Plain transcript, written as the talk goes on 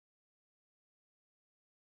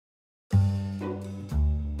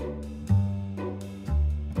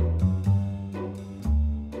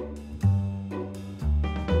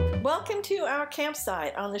Welcome to our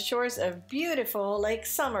campsite on the shores of beautiful Lake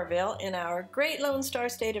Somerville in our great Lone Star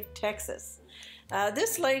State of Texas.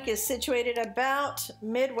 This lake is situated about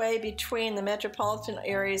midway between the metropolitan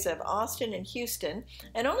areas of Austin and Houston,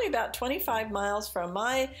 and only about 25 miles from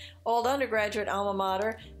my old undergraduate alma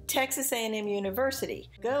mater, Texas A&M University.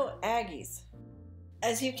 Go Aggies!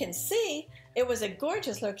 As you can see, it was a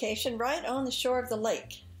gorgeous location right on the shore of the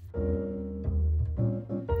lake.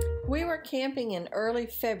 We were camping in early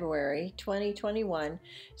February 2021,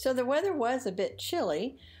 so the weather was a bit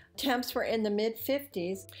chilly. Temps were in the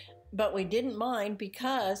mid-50s, but we didn't mind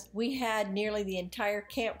because we had nearly the entire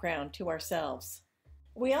campground to ourselves.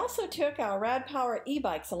 We also took our Rad Power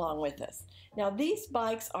e-bikes along with us. Now these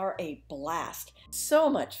bikes are a blast, so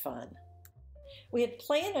much fun. We had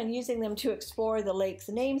planned on using them to explore the lake's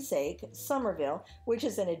namesake, Somerville, which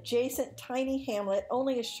is an adjacent tiny hamlet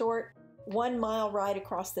only a short 1-mile ride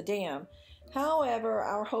across the dam. However,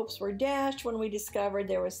 our hopes were dashed when we discovered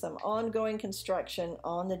there was some ongoing construction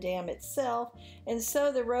on the dam itself, and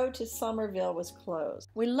so the road to Somerville was closed.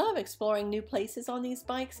 We love exploring new places on these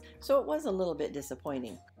bikes, so it was a little bit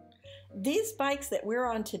disappointing. These bikes that we're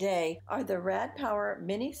on today are the Rad Power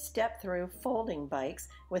Mini Step-Through folding bikes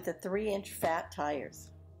with the 3-inch fat tires.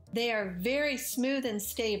 They are very smooth and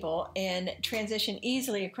stable and transition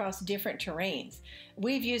easily across different terrains.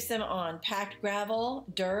 We've used them on packed gravel,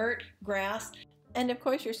 dirt, grass, and of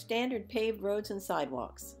course your standard paved roads and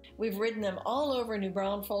sidewalks. We've ridden them all over New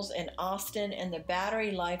Braunfels and Austin, and the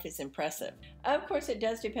battery life is impressive. Of course, it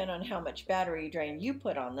does depend on how much battery drain you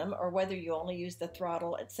put on them or whether you only use the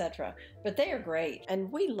throttle, etc. But they are great,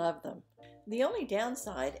 and we love them. The only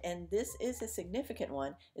downside, and this is a significant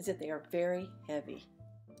one, is that they are very heavy.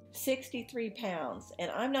 63 pounds,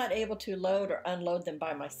 and I'm not able to load or unload them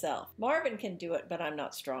by myself. Marvin can do it, but I'm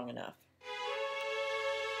not strong enough.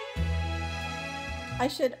 I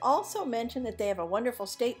should also mention that they have a wonderful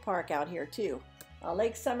state park out here too,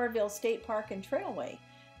 Lake Somerville State Park and Trailway.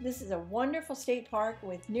 This is a wonderful state park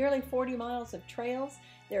with nearly 40 miles of trails.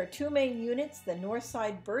 There are two main units, the north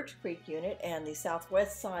side Birch Creek unit and the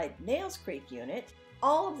southwest side Nails Creek unit.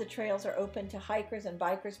 All of the trails are open to hikers and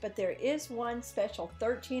bikers, but there is one special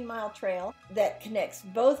 13-mile trail that connects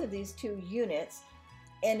both of these two units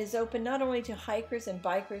and is open not only to hikers and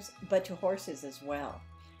bikers, but to horses as well.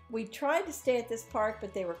 We tried to stay at this park,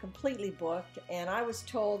 but they were completely booked, and I was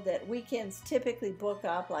told that weekends typically book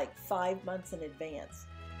up like 5 months in advance.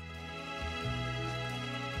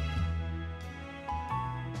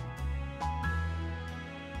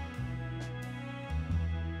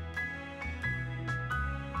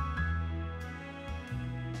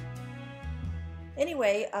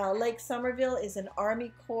 Anyway, Lake Somerville is an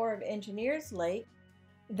Army Corps of Engineers lake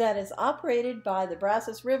that is operated by the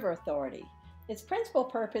Brazos River Authority. Its principal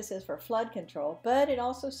purpose is for flood control, but it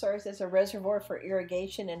also serves as a reservoir for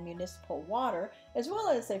irrigation and municipal water, as well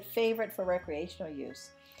as a favorite for recreational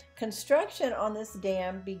use. Construction on this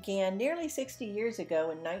dam began nearly 60 years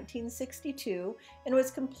ago in 1962 and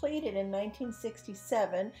was completed in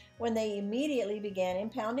 1967 when they immediately began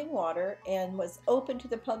impounding water and was opened to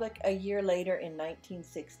the public a year later in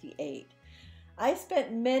 1968. I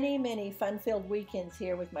spent many fun-filled weekends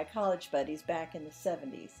here with my college buddies back in the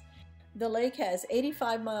 70s. The lake has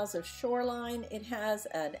 85 miles of shoreline. It has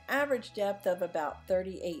an average depth of about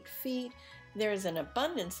 38 feet. There is an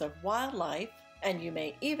abundance of wildlife, and you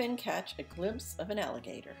may even catch a glimpse of an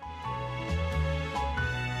alligator.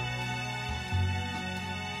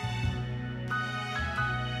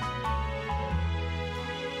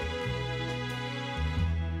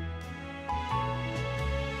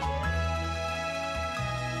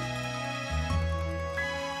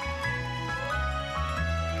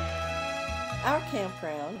 Our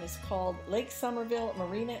campground is called Lake Somerville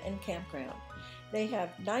Marina and Campground. They have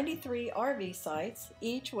 93 RV sites,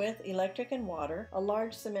 each with electric and water, a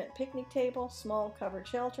large cement picnic table, small covered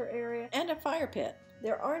shelter area, and a fire pit.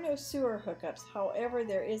 There are no sewer hookups, however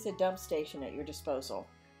there is a dump station at your disposal.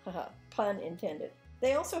 Haha, pun intended.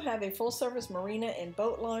 They also have a full-service marina and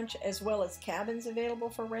boat launch, as well as cabins available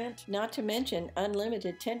for rent, not to mention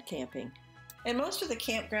unlimited tent camping. And most of the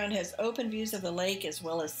campground has open views of the lake as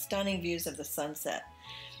well as stunning views of the sunset.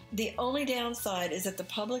 The only downside is that the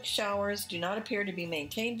public showers do not appear to be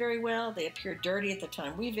maintained very well. They appear dirty at the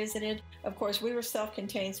time we visited. Of course, we were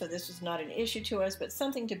self-contained, so this was not an issue to us, but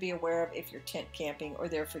something to be aware of if you're tent camping or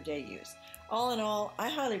there for day use. All in all, I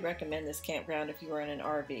highly recommend this campground if you are in an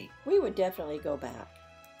RV. We would definitely go back.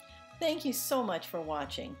 Thank you so much for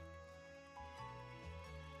watching.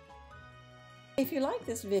 If you like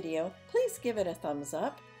this video, please give it a thumbs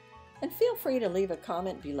up and feel free to leave a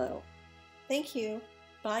comment below. Thank you.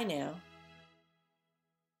 Bye now.